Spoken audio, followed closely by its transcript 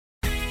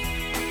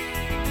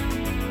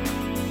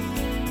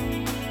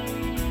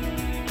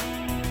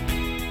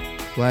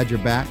Glad you're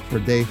back for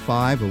day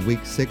 5 of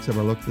week 6 of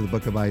our look through the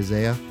book of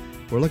Isaiah.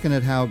 We're looking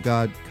at how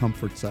God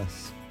comforts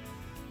us.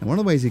 And one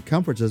of the ways he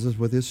comforts us is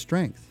with his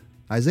strength.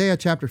 Isaiah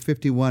chapter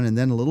 51 and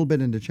then a little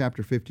bit into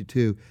chapter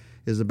 52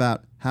 is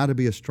about how to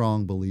be a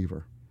strong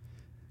believer.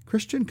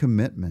 Christian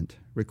commitment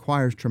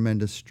requires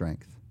tremendous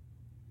strength.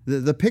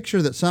 The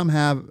picture that some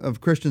have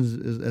of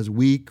Christians as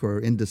weak or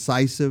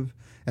indecisive,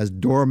 as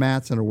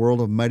doormats in a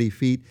world of muddy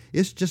feet,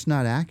 is just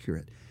not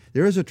accurate.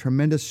 There is a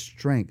tremendous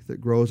strength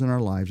that grows in our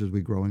lives as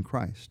we grow in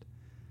Christ.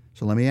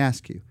 So let me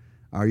ask you,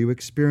 are you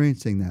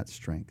experiencing that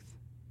strength?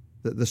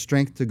 The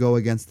strength to go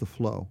against the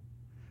flow,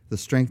 the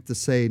strength to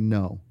say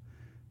no,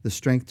 the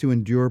strength to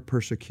endure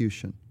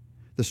persecution,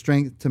 the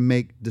strength to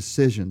make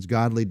decisions,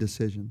 godly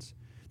decisions,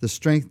 the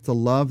strength to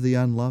love the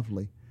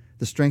unlovely,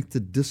 the strength to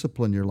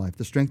discipline your life,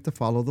 the strength to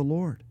follow the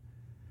Lord.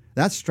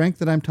 That strength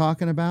that I'm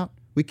talking about,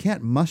 we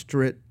can't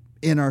muster it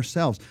in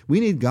ourselves.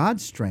 We need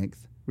God's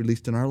strength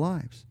released in our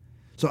lives.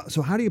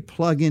 So how do you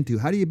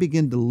how do you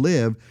begin to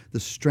live the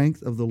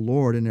strength of the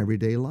Lord in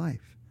everyday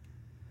life?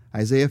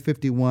 Isaiah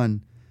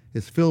 51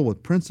 is filled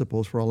with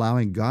principles for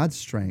allowing God's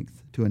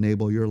strength to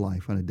enable your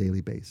life on a daily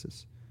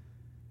basis.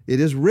 It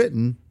is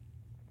written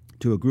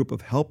to a group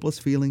of helpless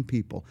feeling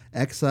people,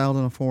 exiled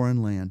in a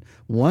foreign land,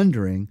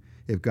 wondering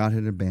if God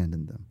had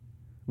abandoned them.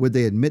 Would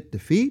they admit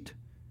defeat,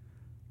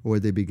 or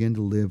would they begin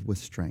to live with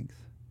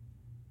strength?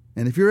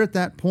 And if you're at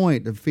that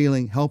point of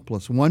feeling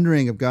helpless,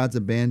 wondering if God's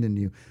abandoned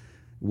you,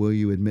 will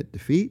you admit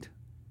defeat?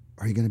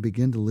 Or are you going to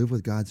begin to live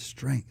with God's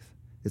strength?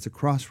 It's a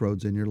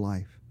crossroads in your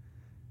life.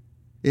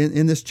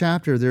 In this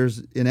chapter,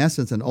 there's, in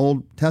essence, an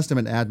Old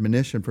Testament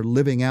admonition for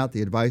living out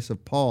the advice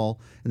of Paul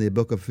in the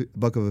book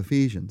of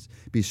Ephesians.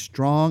 Be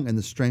strong in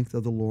the strength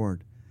of the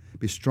Lord.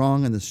 Be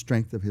strong in the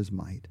strength of his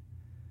might.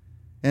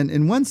 And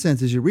in one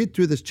sense, as you read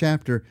through this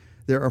chapter,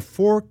 there are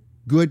 4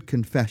 good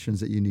confessions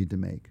that you need to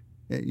make.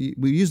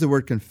 We use the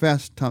word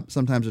confess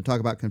sometimes to talk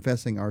about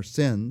confessing our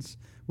sins,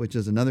 which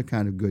is another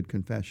kind of good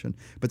confession.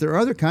 But there are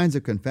other kinds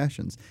of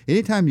confessions.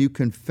 Anytime you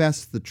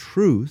confess the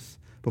truth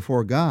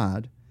before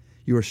God,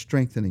 you are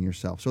strengthening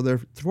yourself. So there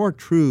are 4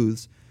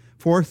 truths,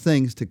 4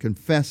 things to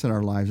confess in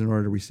our lives in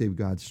order to receive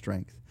God's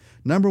strength.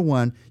 Number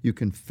 1, you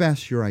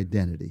confess your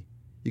identity.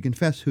 You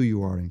confess who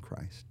you are in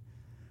Christ.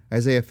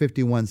 Isaiah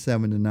 51,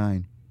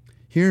 7-9.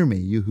 Hear me,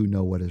 you who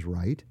know what is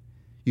right,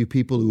 you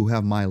people who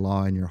have my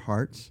law in your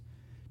hearts.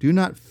 Do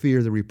not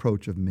fear the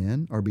reproach of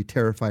men or be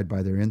terrified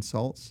by their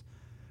insults.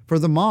 For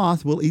the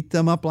moth will eat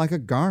them up like a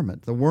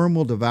garment. The worm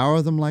will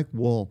devour them like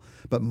wool.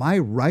 But my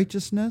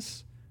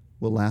righteousness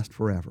will last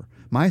forever.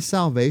 My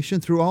salvation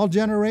through all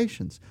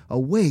generations.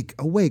 Awake,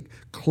 awake,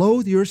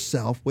 clothe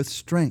yourself with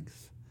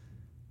strength.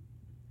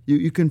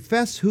 You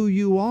confess who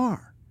you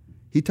are.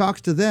 He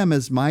talks to them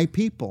as my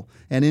people.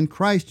 And in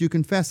Christ, you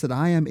confess that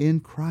I am in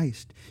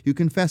Christ. You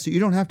confess that you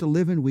don't have to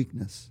live in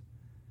weakness.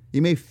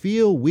 You may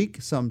feel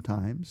weak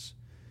sometimes,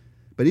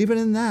 but even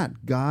in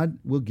that, God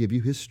will give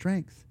you his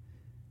strength.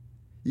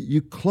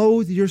 You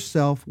clothe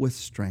yourself with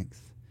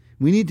strength.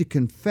 We need to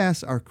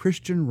confess our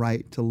Christian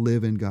right to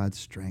live in God's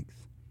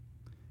strength.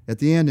 At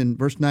the end, in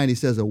verse 9, he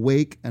says,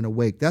 awake and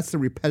awake. That's the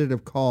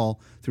repetitive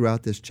call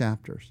throughout this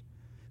chapter.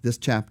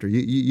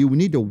 You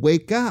need to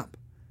wake up.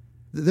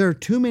 There are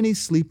too many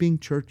sleeping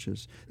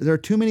churches. There are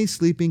too many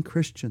sleeping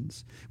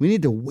Christians. We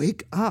need to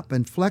wake up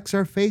and flex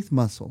our faith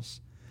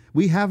muscles.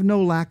 We have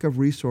no lack of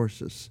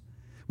resources.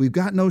 We've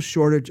got no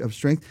shortage of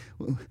strength.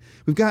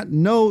 We've got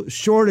no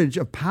shortage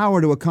of power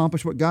to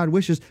accomplish what God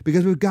wishes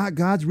because we've got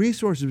God's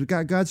resources. We've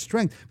got God's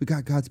strength. We've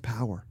got God's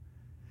power.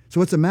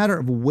 So it's a matter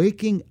of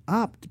waking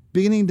up,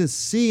 beginning to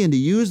see and to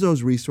use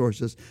those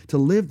resources to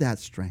live that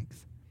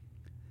strength.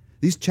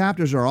 These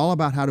chapters are all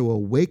about how to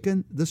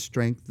awaken the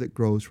strength that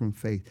grows from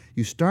faith.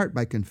 You start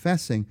by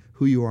confessing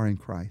who you are in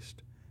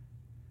Christ.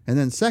 And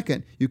then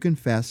second, you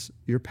confess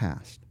your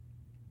past.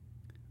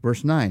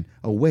 Verse 9,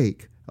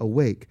 awake,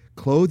 awake,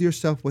 clothe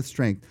yourself with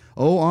strength.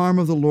 O arm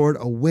of the Lord,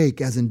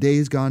 awake as in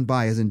days gone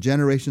by, as in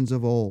generations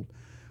of old.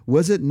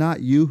 Was it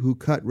not you who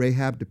cut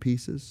Rahab to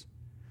pieces,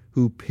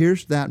 who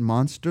pierced that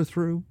monster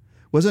through?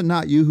 Was it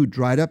not you who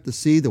dried up the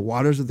sea, the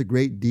waters of the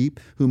great deep,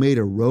 who made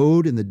a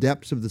road in the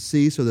depths of the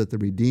sea so that the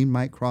redeemed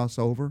might cross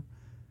over?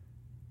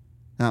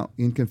 Now,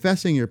 in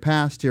confessing your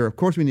past here, of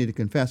course we need to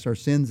confess our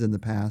sins in the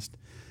past.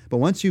 But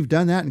once you've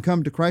done that and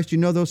come to Christ, you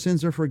know those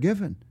sins are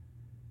forgiven.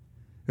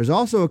 There's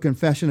also a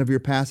confession of your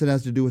past that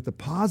has to do with the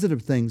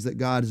positive things that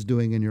God is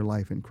doing in your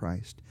life in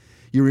Christ.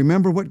 You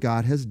remember what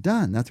God has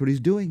done. That's what he's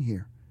doing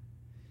here.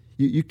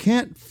 You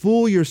can't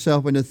fool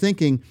yourself into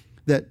thinking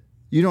that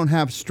you don't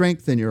have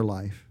strength in your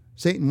life.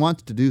 Satan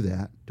wants to do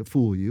that, to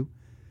fool you,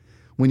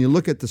 when you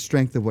look at the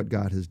strength of what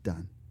God has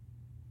done.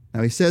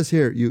 Now he says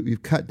here,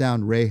 you've cut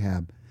down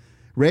Rahab.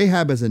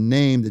 Rahab is a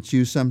name that's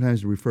used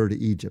sometimes to refer to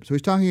Egypt. So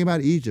he's talking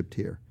about Egypt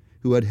here,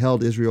 who had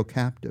held Israel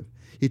captive.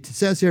 It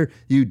says here,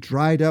 you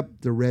dried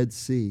up the Red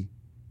Sea.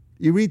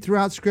 You read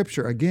throughout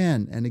Scripture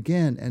again and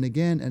again and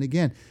again and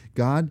again.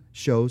 God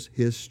shows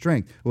his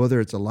strength, whether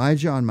it's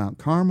Elijah on Mount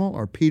Carmel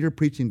or Peter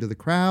preaching to the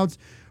crowds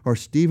or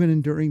Stephen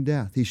enduring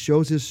death. He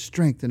shows his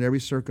strength in every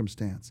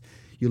circumstance.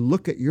 You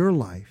look at your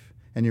life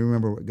and you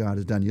remember what God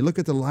has done. You look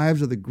at the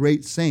lives of the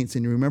great saints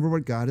and you remember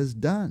what God has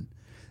done.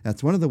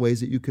 That's one of the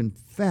ways that you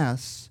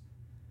confess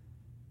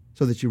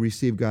so that you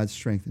receive God's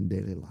strength in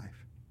daily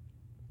life.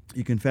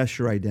 You confess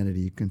your identity.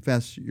 You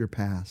confess your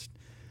past.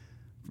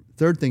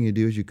 Third thing you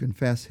do is you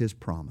confess His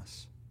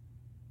promise.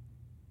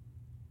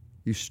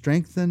 You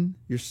strengthen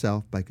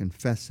yourself by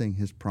confessing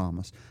His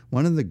promise.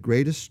 One of the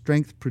greatest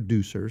strength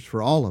producers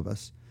for all of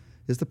us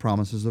is the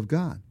promises of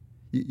God.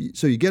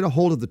 So you get a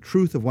hold of the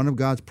truth of one of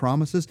God's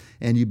promises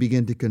and you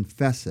begin to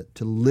confess it,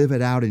 to live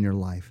it out in your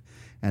life,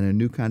 and a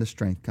new kind of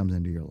strength comes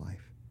into your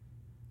life.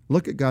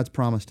 Look at God's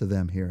promise to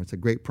them here. It's a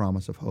great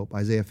promise of hope.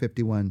 Isaiah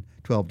 51,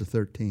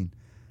 12-13.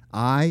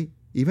 I,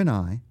 even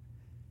I,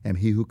 am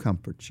He who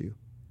comforts you.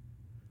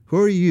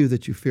 Who are you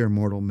that you fear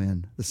mortal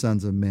men, the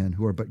sons of men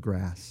who are but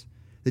grass?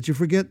 That you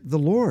forget the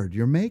Lord,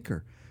 your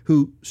Maker,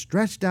 who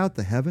stretched out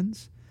the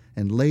heavens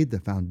and laid the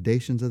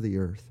foundations of the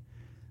earth?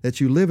 That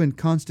you live in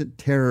constant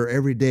terror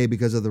every day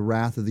because of the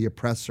wrath of the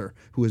oppressor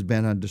who is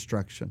bent on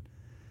destruction?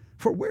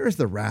 For where is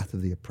the wrath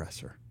of the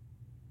oppressor?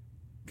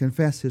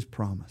 Confess His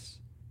promise.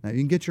 Now, you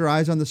can get your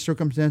eyes on the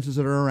circumstances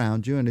that are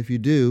around you, and if you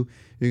do,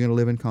 you're going to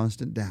live in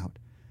constant doubt.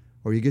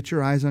 Or you get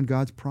your eyes on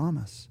God's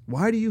promise.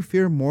 Why do you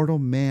fear mortal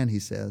man, He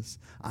says?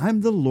 I'm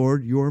the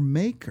Lord, your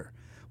Maker.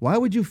 Why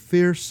would you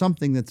fear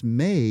something that's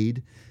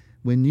made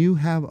when you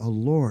have a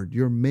Lord,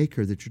 your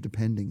Maker, that you're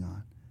depending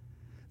on?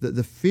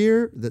 The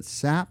fear that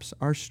saps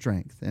our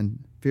strength,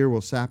 and fear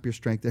will sap your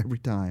strength every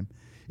time,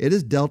 it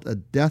is dealt a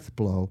death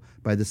blow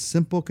by the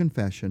simple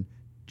confession,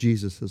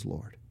 Jesus is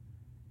Lord.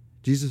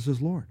 Jesus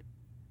is Lord.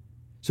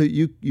 So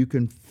you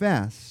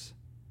confess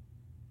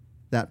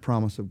that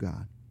promise of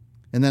God.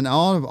 And then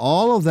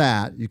all of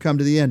that, you come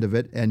to the end of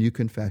it, and you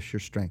confess your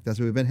strength. That's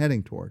what we've been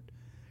heading toward,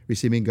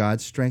 receiving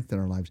God's strength in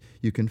our lives.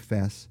 You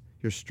confess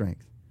your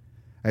strength.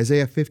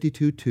 Isaiah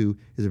 52:2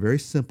 is a very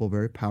simple,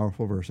 very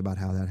powerful verse about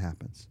how that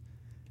happens.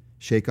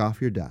 Shake off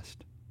your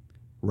dust.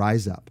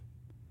 Rise up.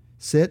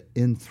 Sit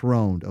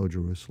enthroned, O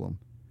Jerusalem.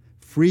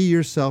 Free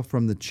yourself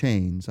from the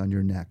chains on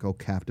your neck, O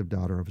captive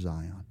daughter of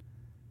Zion.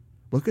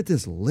 Look at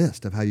this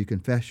list of how you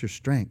confess your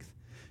strength.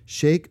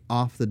 Shake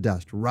off the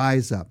dust.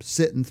 Rise up.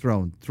 Sit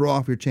enthroned. Throw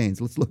off your chains.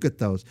 Let's look at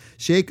those.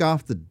 Shake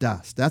off the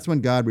dust. That's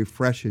when God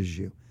refreshes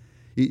you.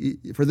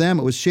 For them,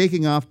 it was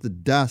shaking off the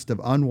dust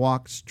of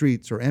unwalked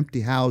streets or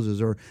empty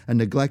houses or a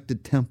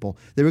neglected temple.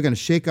 They were going to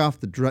shake off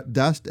the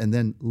dust and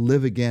then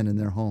live again in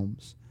their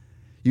homes.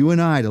 You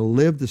and I, to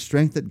live the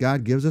strength that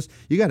God gives us,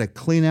 you got to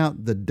clean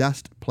out the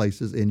dust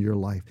places in your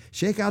life.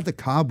 Shake out the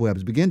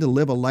cobwebs. Begin to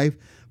live a life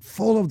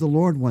full of the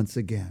Lord once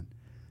again.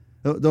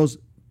 Those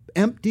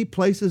empty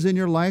places in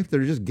your life that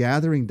are just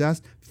gathering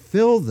dust,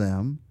 fill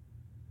them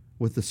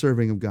with the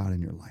serving of God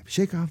in your life.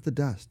 Shake off the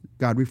dust.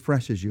 God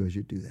refreshes you as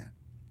you do that.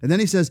 And then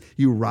He says,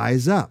 you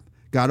rise up.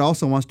 God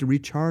also wants to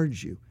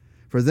recharge you.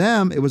 For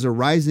them, it was a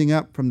rising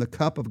up from the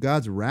cup of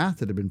God's wrath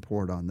that had been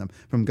poured on them,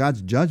 from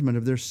God's judgment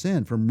of their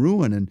sin, from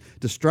ruin and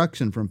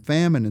destruction, from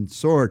famine and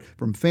sword,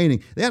 from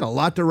fainting. They had a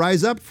lot to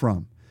rise up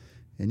from.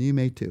 And you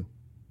may too.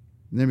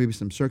 And there may be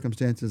some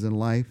circumstances in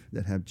life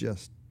that have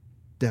just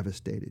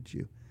devastated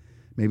you.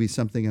 Maybe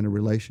something in a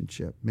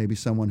relationship. Maybe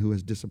someone who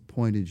has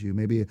disappointed you.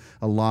 Maybe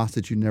a loss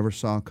that you never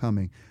saw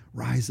coming.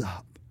 Rise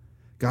up.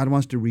 God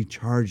wants to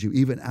recharge you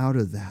even out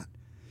of that.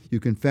 You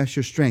confess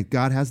your strength.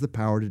 God has the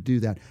power to do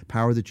that,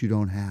 power that you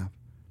don't have.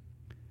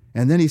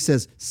 And then He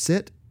says,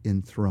 sit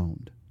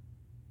enthroned.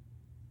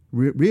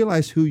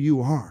 Realize who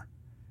you are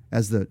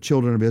as the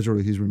children of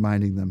Israel. He's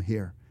reminding them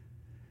here.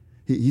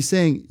 He's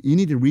saying you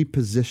need to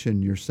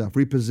reposition yourself,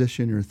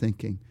 reposition your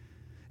thinking.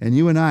 And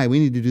you and I, we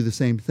need to do the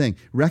same thing.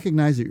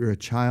 Recognize that you're a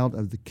child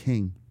of the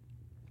King.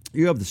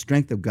 You have the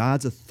strength of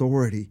God's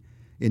authority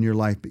in your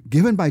life,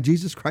 given by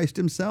Jesus Christ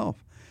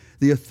Himself.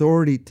 The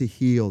authority to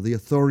heal, the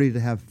authority to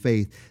have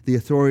faith, the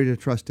authority to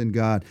trust in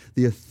God,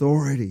 the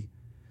authority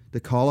to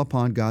call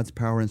upon God's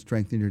power and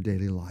strength in your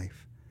daily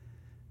life.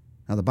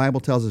 Now, the Bible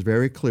tells us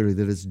very clearly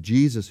that it's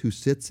Jesus who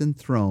sits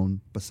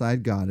enthroned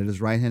beside God at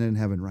His right hand in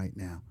heaven right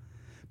now.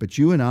 But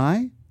you and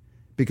I,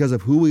 because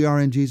of who we are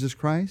in Jesus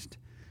Christ,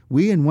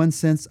 we in one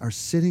sense are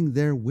sitting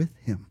there with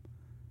Him.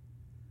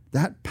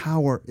 That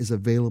power is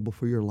available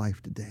for your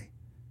life today.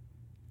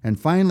 And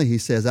finally, He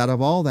says, out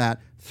of all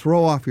that,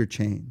 throw off your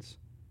chains.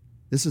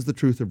 This is the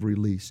truth of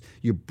release.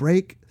 You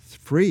break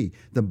free.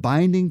 The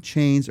binding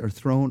chains are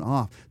thrown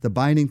off. The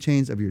binding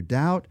chains of your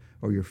doubt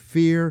or your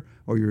fear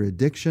or your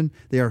addiction,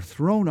 they are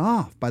thrown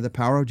off by the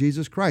power of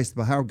Jesus Christ,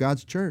 the power of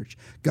God's church.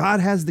 God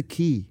has the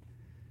key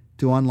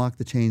to unlock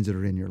the chains that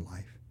are in your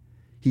life.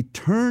 He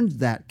turned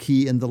that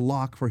key in the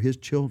lock for His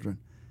children.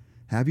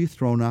 Have you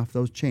thrown off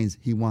those chains?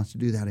 He wants to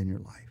do that in your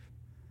life.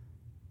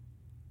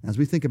 As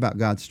we think about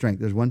God's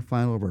strength, there's one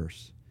final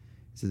verse.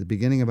 It's at the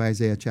beginning of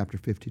Isaiah chapter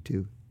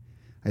 52.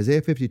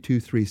 Isaiah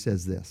 52:3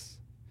 says this,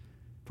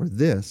 for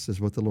this is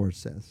what the Lord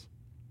says,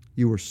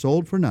 you were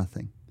sold for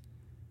nothing,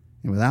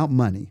 and without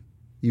money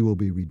you will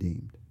be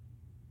redeemed.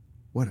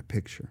 What a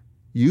picture.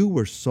 You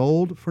were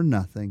sold for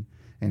nothing,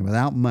 and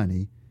without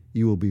money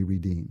you will be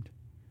redeemed.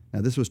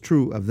 Now this was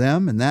true of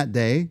them in that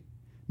day,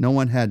 No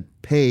one had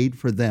paid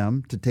for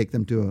them to take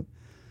them to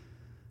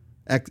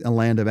a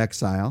land of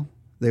exile.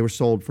 They were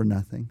sold for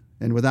nothing.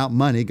 And without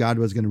money, God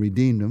was going to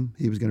redeem them.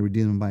 He was going to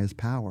redeem them by his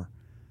power.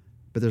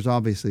 But there's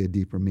obviously a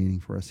deeper meaning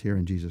for us here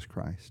in Jesus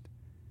Christ.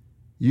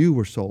 You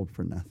were sold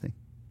for nothing.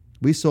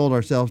 We sold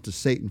ourselves to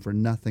Satan for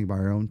nothing by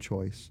our own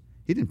choice.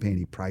 He didn't pay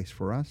any price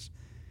for us.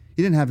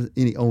 He didn't have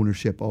any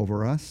ownership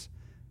over us.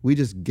 We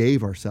just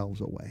gave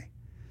ourselves away.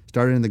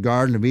 Started in the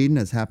Garden of Eden,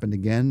 has happened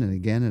again and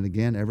again and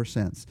again ever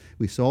since.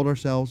 We sold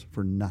ourselves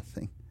for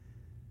nothing.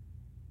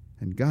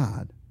 And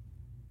God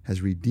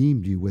has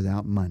redeemed you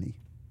without money.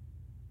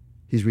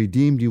 He's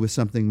redeemed you with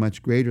something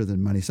much greater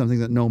than money, something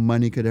that no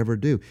money could ever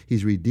do.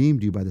 He's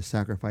redeemed you by the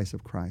sacrifice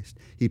of Christ.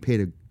 He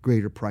paid a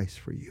greater price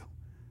for you.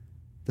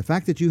 The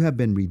fact that you have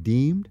been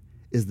redeemed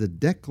is the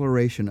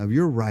declaration of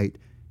your right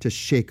to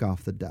shake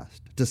off the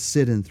dust, to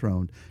sit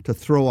enthroned, to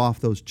throw off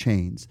those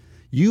chains.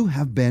 You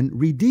have been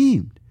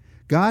redeemed.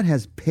 God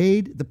has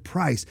paid the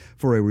price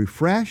for a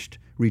refreshed,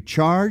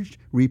 recharged,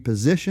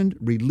 repositioned,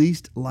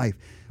 released life,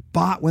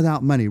 bought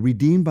without money,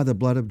 redeemed by the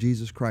blood of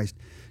Jesus Christ.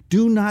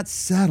 Do not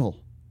settle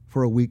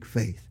for a weak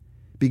faith.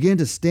 Begin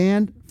to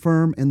stand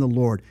firm in the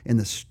Lord, in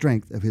the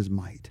strength of his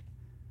might.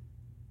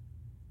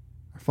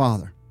 Our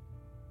Father,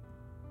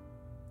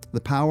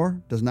 the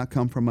power does not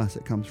come from us,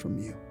 it comes from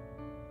you.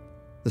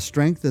 The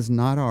strength is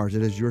not ours,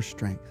 it is your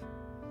strength.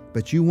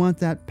 But you want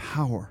that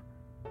power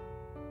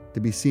to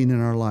be seen in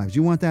our lives.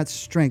 You want that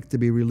strength to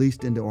be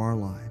released into our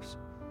lives.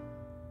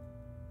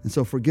 And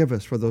so forgive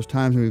us for those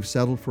times when we've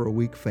settled for a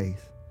weak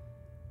faith,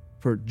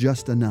 for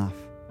just enough.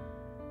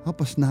 Help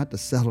us not to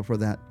settle for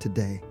that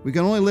today. We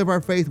can only live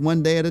our faith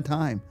one day at a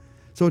time.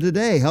 So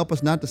today, help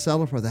us not to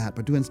settle for that,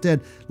 but to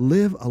instead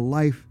live a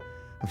life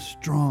of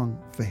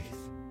strong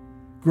faith,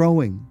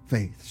 growing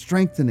faith,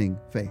 strengthening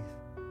faith.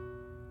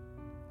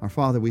 Our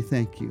Father, we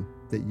thank you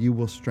that you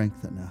will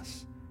strengthen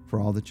us for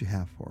all that you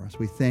have for us.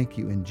 We thank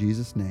you in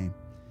Jesus' name.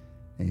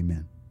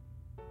 Amen.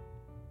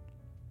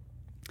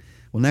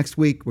 Well, next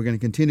week, we're going to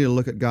continue to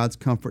look at God's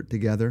comfort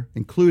together,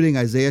 including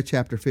Isaiah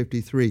chapter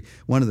 53,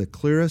 one of the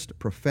clearest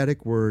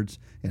prophetic words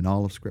in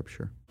all of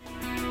Scripture.